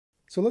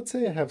So let's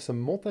say I have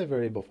some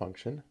multivariable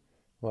function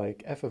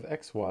like f of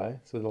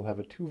xy, so it'll have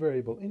a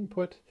two-variable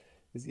input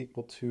is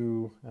equal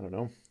to, I don't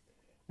know,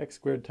 x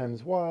squared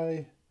times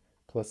y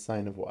plus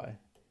sine of y.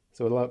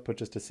 So it'll output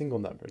just a single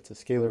number. It's a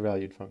scalar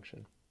valued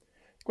function.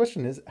 The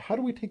question is, how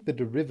do we take the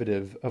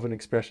derivative of an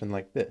expression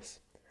like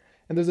this?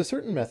 And there's a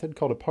certain method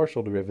called a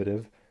partial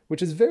derivative,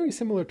 which is very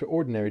similar to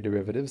ordinary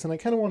derivatives, and I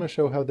kind of want to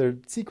show how they're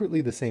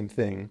secretly the same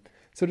thing.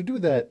 So to do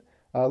that,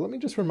 let me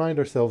just remind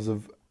ourselves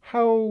of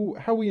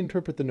how we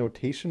interpret the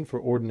notation for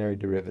ordinary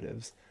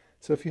derivatives.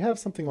 So if you have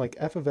something like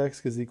f of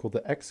x is equal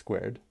to x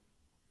squared,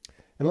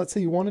 and let's say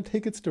you want to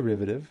take its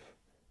derivative,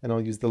 and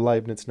I'll use the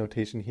Leibniz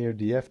notation here,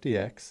 df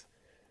dx,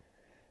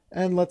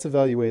 and let's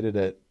evaluate it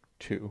at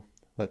 2,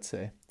 let's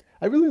say.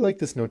 I really like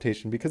this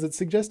notation because it's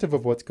suggestive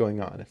of what's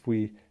going on. If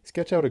we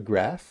sketch out a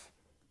graph,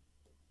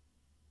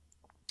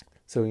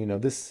 so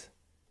this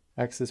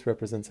axis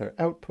represents our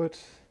output,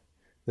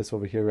 this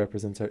over here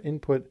represents our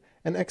input,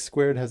 and x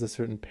squared has a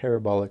certain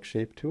parabolic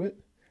shape to it,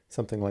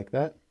 something like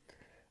that.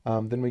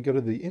 Then we go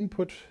to the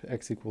input,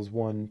 x equals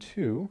 1,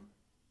 2.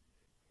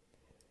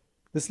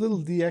 This little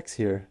dx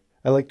here,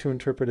 I like to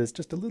interpret as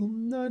just a little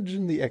nudge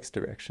in the x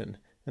direction,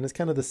 and it's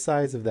kind of the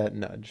size of that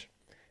nudge.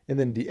 And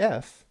then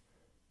df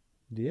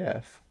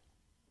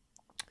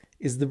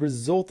is the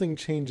resulting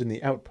change in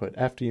the output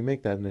after you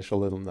make that initial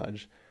little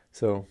nudge.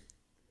 So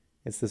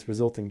it's this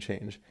resulting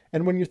change.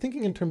 And when you're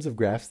thinking in terms of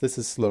graphs, this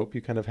is slope.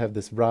 You kind of have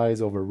this rise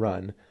over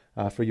run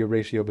for your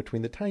ratio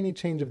between the tiny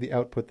change of the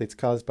output that's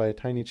caused by a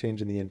tiny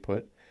change in the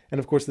input. And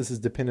of course, this is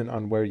dependent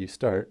on where you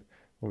start.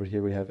 Over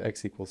here we have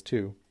x equals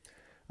 2.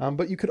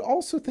 But you could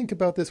also think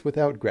about this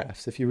without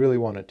graphs if you really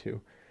wanted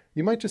to.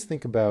 You might just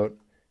think about,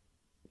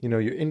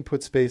 your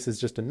input space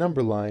is just a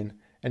number line,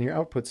 and your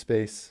output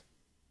space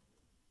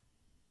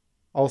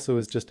also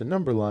is just a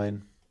number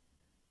line,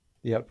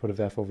 the output of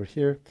f over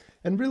here.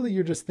 And really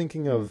you're just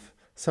thinking of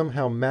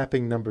somehow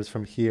mapping numbers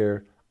from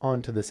here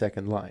onto the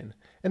second line.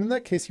 And in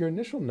that case, your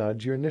initial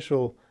nudge, your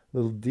initial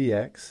little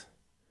dx,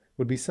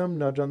 would be some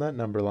nudge on that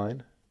number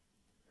line.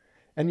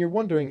 And you're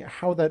wondering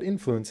how that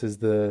influences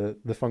the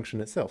function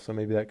itself. So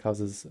maybe that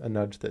causes a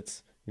nudge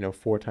that's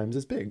 4 times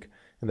as big.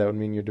 And that would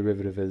mean your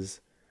derivative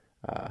is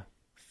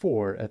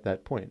 4 at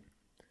that point.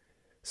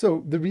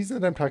 So the reason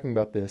that I'm talking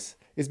about this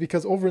is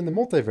because over in the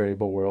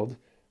multivariable world,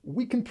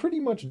 we can pretty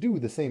much do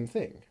the same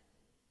thing.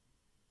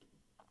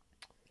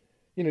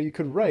 You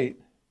could write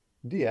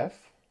df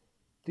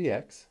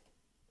dx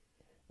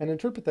and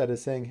interpret that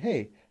as saying,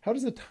 hey, how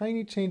does a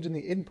tiny change in the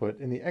input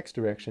in the x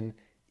direction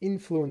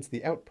influence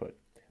the output?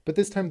 But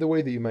this time the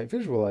way that you might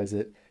visualize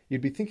it,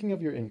 you'd be thinking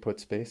of your input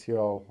space. Here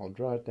I'll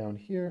draw it down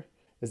here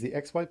as the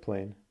xy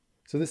plane.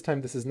 So this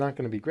time this is not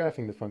going to be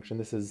graphing the function.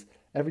 This is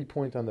every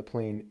point on the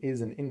plane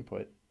is an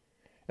input.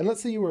 And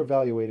let's say you were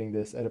evaluating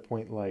this at a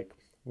point like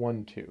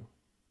 1, 2.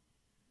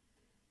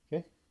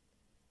 Okay?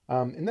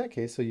 In that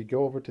case, so you'd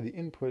go over to the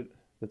input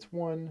that's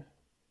 1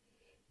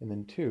 and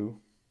then 2.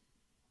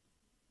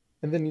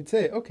 And then you'd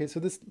say, okay, so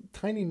this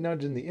tiny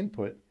nudge in the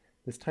input,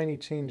 this tiny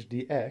change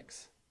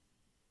dx,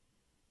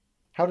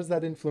 how does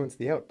that influence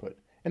the output?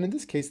 And in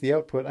this case, the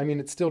output,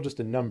 it's still just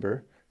a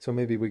number. So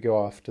maybe we go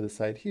off to the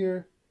side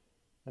here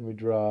and we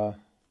draw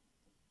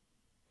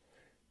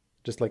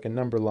just like a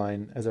number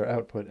line as our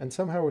output. And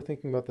somehow we're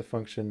thinking about the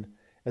function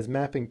as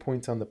mapping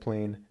points on the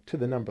plane to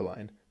the number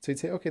line. So you'd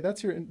say, okay,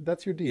 that's your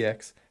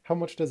dx. How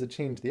much does it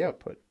change the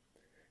output?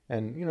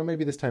 And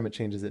maybe this time it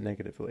changes it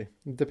negatively.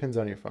 It depends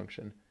on your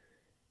function.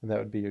 And that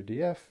would be your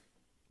df.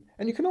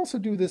 And you can also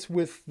do this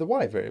with the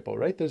y variable,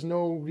 right? There's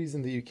no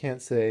reason that you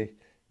can't say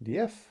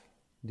df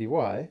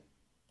dy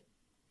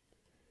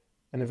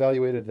and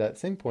evaluate it at that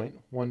same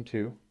point, 1,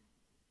 2,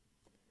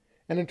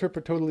 and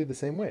interpret totally the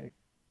same way.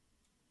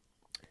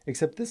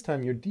 Except this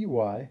time your dy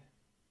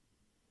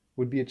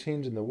would be a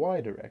change in the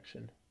y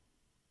direction.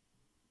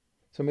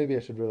 So maybe I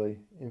should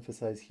really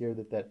emphasize here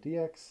that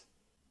dx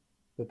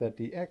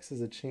is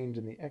a change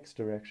in the x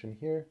direction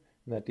here,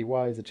 and that dy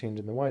is a change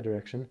in the y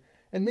direction.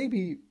 And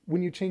maybe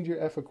when you change your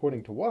f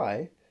according to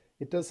y,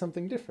 it does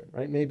something different,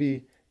 right?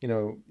 Maybe,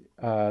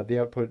 the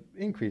output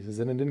increases,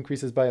 and it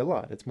increases by a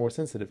lot. It's more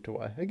sensitive to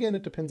y. Again,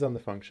 it depends on the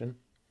function.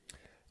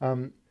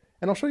 And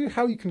I'll show you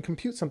how you can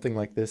compute something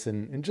like this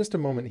in just a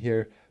moment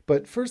here.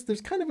 But first,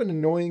 there's kind of an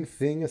annoying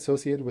thing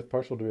associated with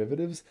partial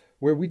derivatives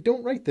where we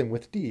don't write them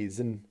with d's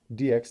and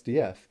dx,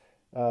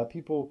 df.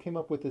 People came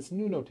up with this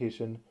new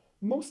notation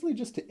mostly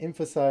just to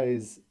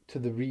emphasize to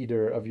the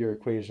reader of your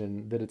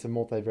equation that it's a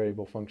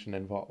multivariable function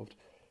involved.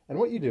 And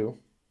what you do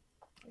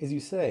is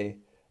you say,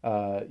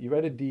 you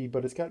write a d,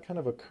 but it's got kind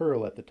of a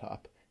curl at the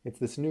top. It's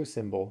this new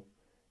symbol,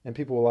 and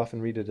people will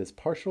often read it as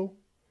partial.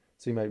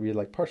 So you might read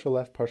like partial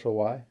f, partial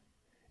y.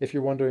 If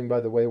you're wondering, by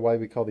the way, why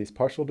we call these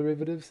partial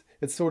derivatives,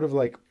 it's sort of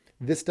like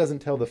this doesn't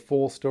tell the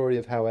full story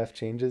of how f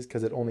changes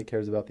because it only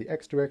cares about the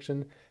x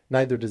direction.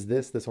 Neither does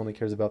this only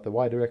cares about the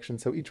y direction.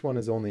 So each one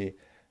is only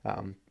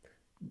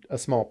a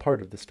small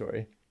part of the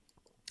story.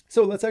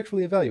 So let's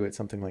actually evaluate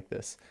something like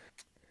this.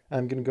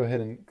 I'm going to go ahead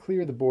and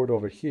clear the board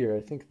over here. I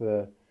think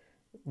the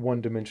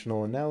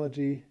one-dimensional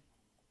analogy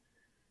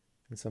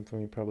It's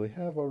something we probably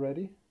have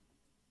already.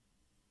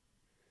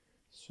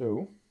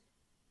 So,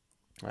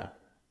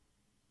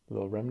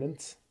 little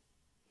remnants.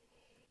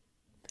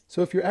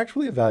 So if you're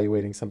actually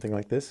evaluating something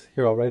like this,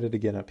 here I'll write it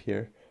again up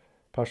here,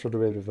 partial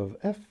derivative of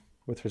f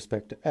with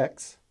respect to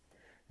x,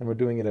 and we're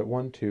doing it at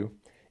 1, 2,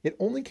 it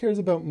only cares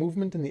about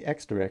movement in the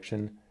x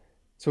direction,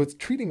 so it's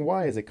treating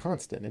y as a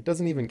constant. It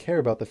doesn't even care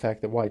about the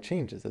fact that y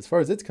changes. As far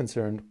as it's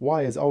concerned,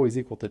 y is always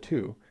equal to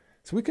 2.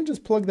 So we can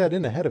just plug that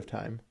in ahead of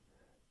time.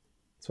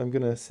 So I'm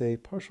going to say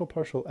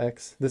partial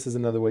x. This is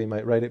another way you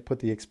might write it, put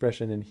the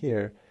expression in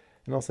here,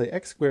 and I'll say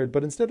x squared,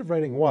 but instead of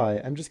writing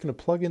y, I'm just going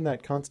to plug in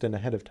that constant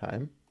ahead of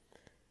time.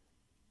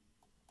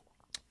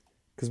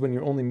 Because when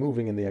you're only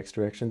moving in the x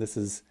direction, this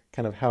is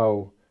kind of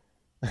how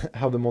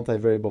the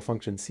multivariable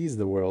function sees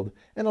the world.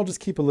 And I'll just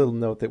keep a little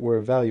note that we're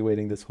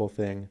evaluating this whole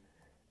thing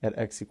at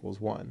x equals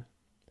 1.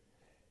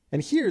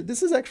 And here,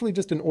 this is actually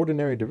just an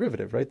ordinary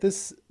derivative, right?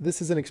 This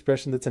is an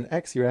expression that's an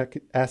x. You're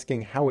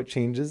asking how it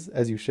changes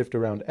as you shift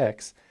around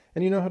x.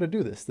 And you know how to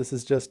do this. This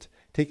is just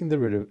taking the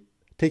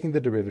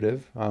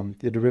derivative.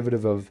 The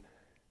derivative of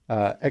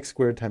x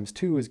squared times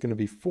 2 is going to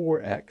be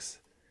 4x,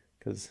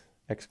 because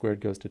x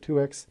squared goes to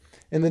 2x.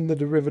 And then the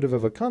derivative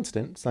of a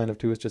constant, sine of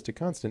 2 is just a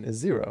constant, is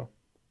 0.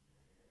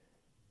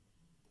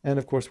 And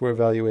of course, we're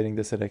evaluating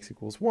this at x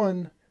equals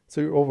 1. So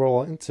your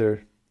overall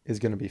answer is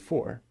going to be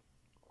 4.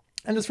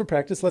 And just for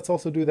practice, let's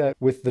also do that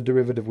with the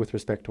derivative with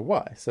respect to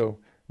y. So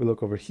we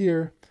look over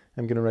here.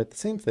 I'm going to write the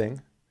same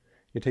thing.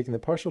 You're taking the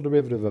partial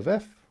derivative of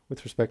f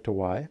with respect to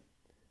y.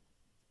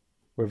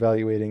 We're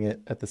evaluating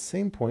it at the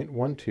same point,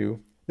 1, 2.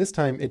 This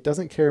time, it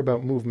doesn't care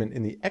about movement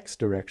in the x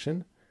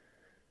direction.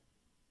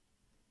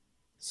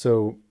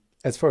 So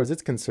as far as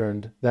it's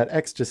concerned, that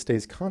x just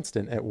stays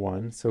constant at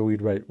 1. So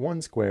we'd write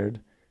 1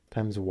 squared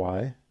times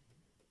y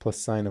plus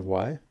sine of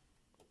y.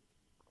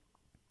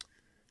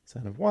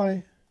 Sine of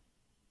y.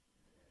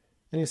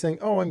 And you're saying,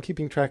 oh, I'm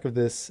keeping track of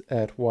this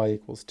at y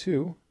equals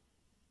 2.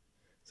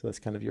 So that's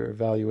kind of your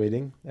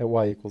evaluating at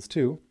y equals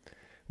 2.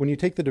 When you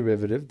take the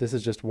derivative, this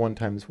is just 1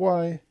 times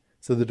y.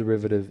 So the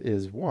derivative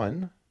is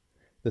 1.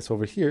 This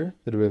over here,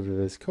 the derivative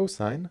is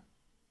cosine.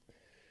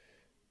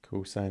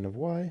 Cosine of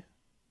y.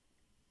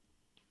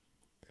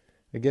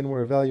 Again,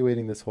 we're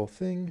evaluating this whole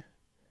thing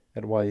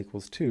at y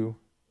equals 2.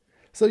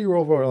 So your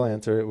overall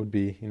answer, it would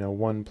be,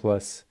 1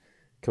 plus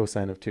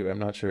cosine of 2. I'm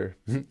not sure.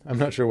 I'm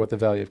not sure what the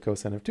value of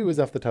cosine of 2 is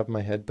off the top of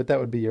my head, but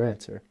that would be your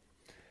answer.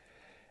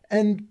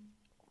 And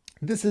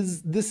this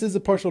is a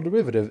partial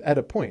derivative at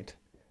a point.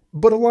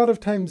 But a lot of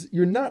times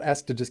you're not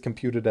asked to just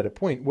compute it at a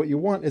point. What you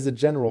want is a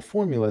general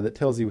formula that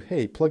tells you,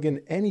 hey, plug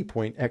in any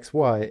point x,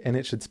 y, and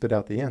it should spit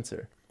out the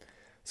answer.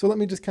 So let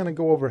me just kind of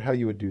go over how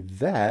you would do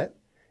that.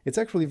 It's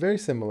actually very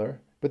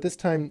similar, but this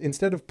time,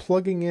 instead of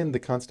plugging in the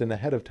constant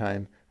ahead of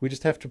time, we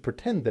just have to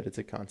pretend that it's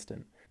a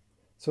constant.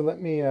 So let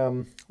me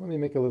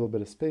make a little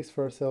bit of space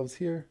for ourselves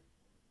here.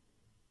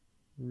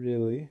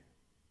 Really,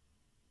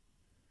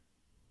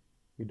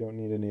 we don't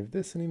need any of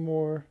this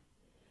anymore.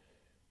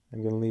 I'm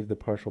going to leave the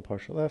partial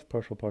f,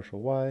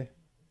 partial y.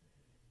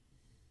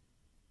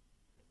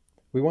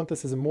 We want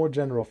this as a more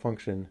general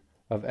function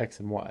of x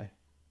and y.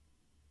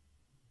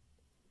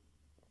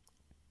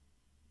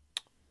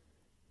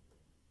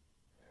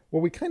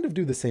 Well, we kind of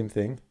do the same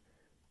thing.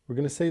 We're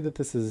going to say that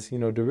this is,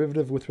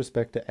 derivative with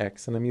respect to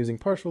x, and I'm using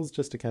partials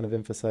just to kind of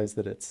emphasize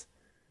that it's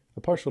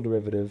a partial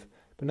derivative.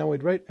 But now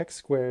we'd write x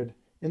squared,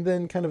 and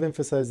then kind of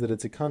emphasize that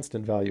it's a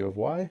constant value of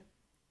y,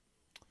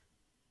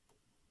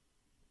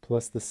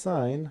 plus the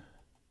sine,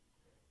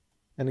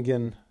 and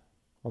again,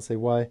 I'll say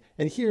y.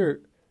 And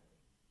here,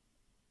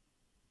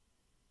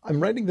 I'm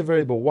writing the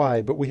variable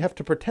y, but we have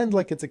to pretend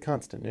like it's a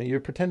constant. You're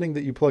pretending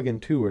that you plug in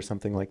 2 or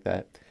something like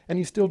that, and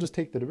you still just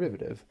take the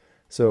derivative.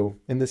 So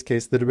in this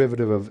case, the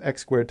derivative of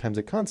x squared times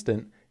a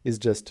constant is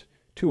just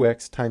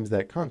 2x times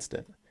that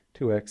constant.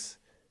 2x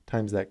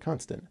times that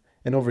constant.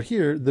 And over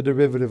here, the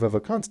derivative of a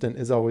constant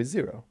is always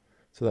 0.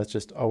 So that's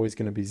just always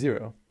going to be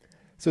 0.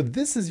 So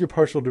this is your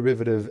partial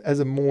derivative as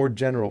a more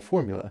general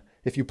formula.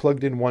 If you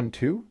plugged in 1,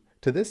 2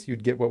 to this,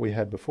 you'd get what we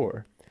had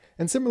before.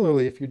 And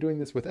similarly, if you're doing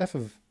this with f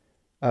of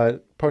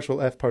partial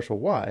f, partial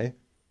y,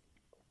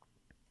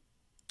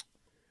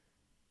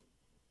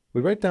 we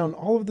write down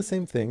all of the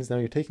same things. Now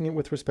you're taking it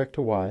with respect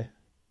to y.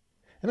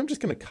 And I'm just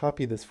going to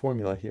copy this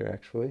formula here,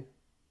 actually.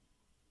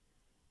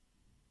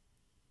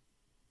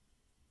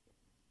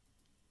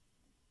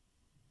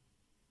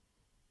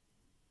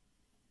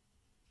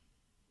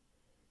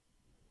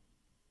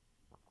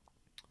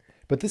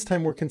 But this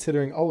time we're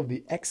considering all of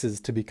the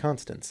x's to be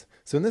constants.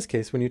 So in this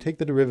case, when you take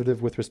the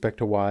derivative with respect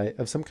to y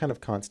of some kind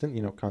of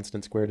constant,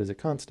 constant squared is a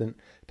constant,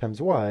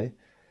 times y,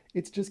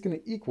 it's just going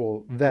to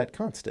equal that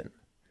constant.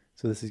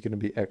 So this is going to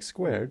be x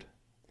squared.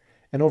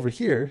 And over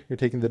here, you're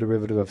taking the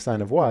derivative of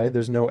sine of y.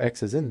 There's no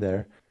x's in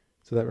there.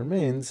 So that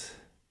remains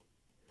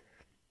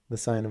the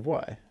sine of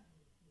y.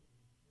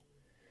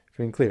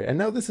 Being clear. And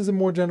now this is a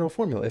more general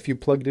formula. If you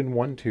plugged in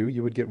 1, 2,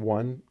 you would get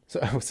 1. So,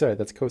 oh, sorry,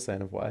 that's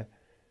cosine of y.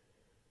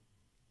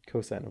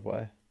 Cosine of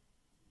y.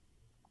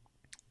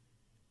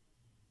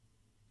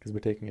 Because we're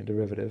taking a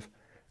derivative.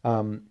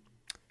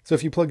 So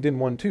if you plugged in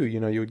 1, 2,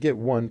 you would get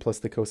 1 plus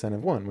the cosine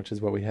of 1, which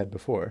is what we had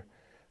before.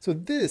 So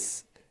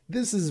this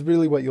is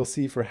really what you'll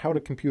see for how to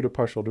compute a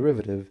partial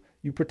derivative.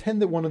 You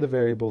pretend that one of the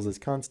variables is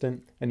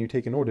constant, and you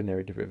take an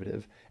ordinary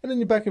derivative. And in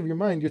the back of your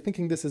mind, you're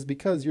thinking this is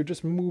because you're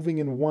just moving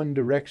in one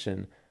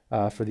direction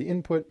for the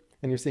input,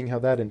 and you're seeing how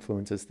that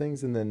influences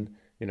things, and then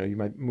you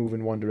might move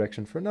in one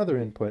direction for another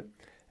input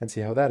and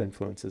see how that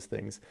influences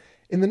things.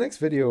 In the next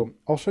video,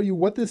 I'll show you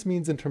what this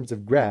means in terms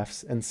of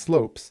graphs and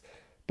slopes,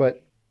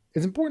 but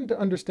it's important to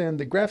understand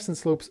that graphs and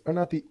slopes are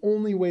not the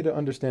only way to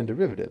understand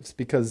derivatives,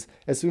 because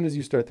as soon as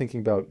you start thinking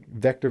about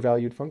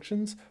vector-valued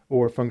functions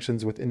or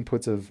functions with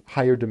inputs of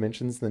higher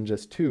dimensions than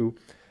just 2,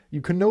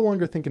 you can no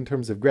longer think in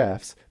terms of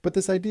graphs, but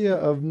this idea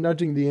of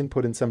nudging the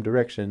input in some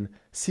direction,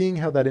 seeing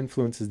how that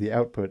influences the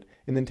output,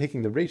 and then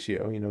taking the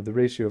ratio, the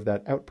ratio of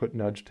that output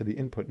nudge to the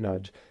input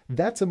nudge,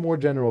 that's a more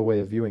general way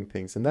of viewing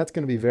things, and that's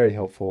going to be very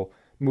helpful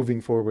moving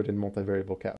forward in multivariable calculus.